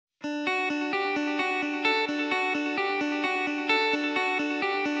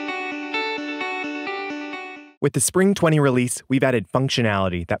With the Spring 20 release, we've added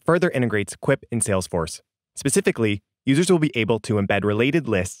functionality that further integrates Quip in Salesforce. Specifically, users will be able to embed related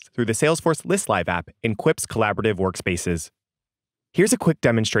lists through the Salesforce List Live app in Quip's collaborative workspaces. Here's a quick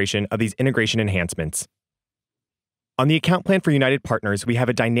demonstration of these integration enhancements. On the account plan for United Partners, we have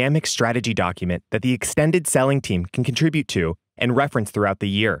a dynamic strategy document that the extended selling team can contribute to and reference throughout the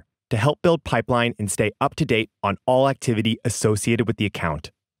year to help build pipeline and stay up to date on all activity associated with the account.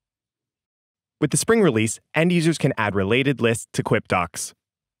 With the spring release, end users can add related lists to Quip docs.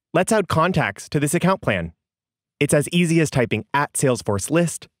 Let's add contacts to this account plan. It's as easy as typing @Salesforce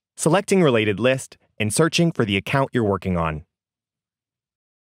list, selecting related list, and searching for the account you're working on.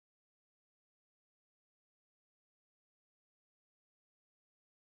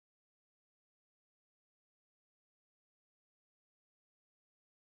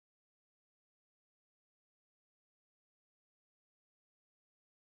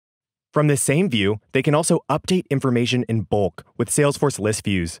 From this same view, they can also update information in bulk with Salesforce list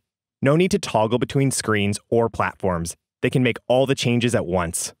views. No need to toggle between screens or platforms. They can make all the changes at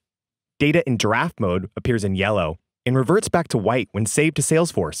once. Data in draft mode appears in yellow and reverts back to white when saved to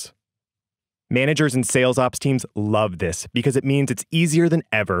Salesforce. Managers and sales ops teams love this because it means it's easier than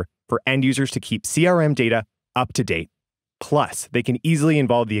ever for end users to keep CRM data up to date. Plus, they can easily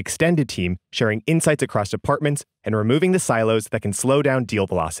involve the extended team, sharing insights across departments and removing the silos that can slow down deal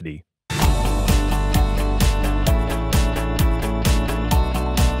velocity.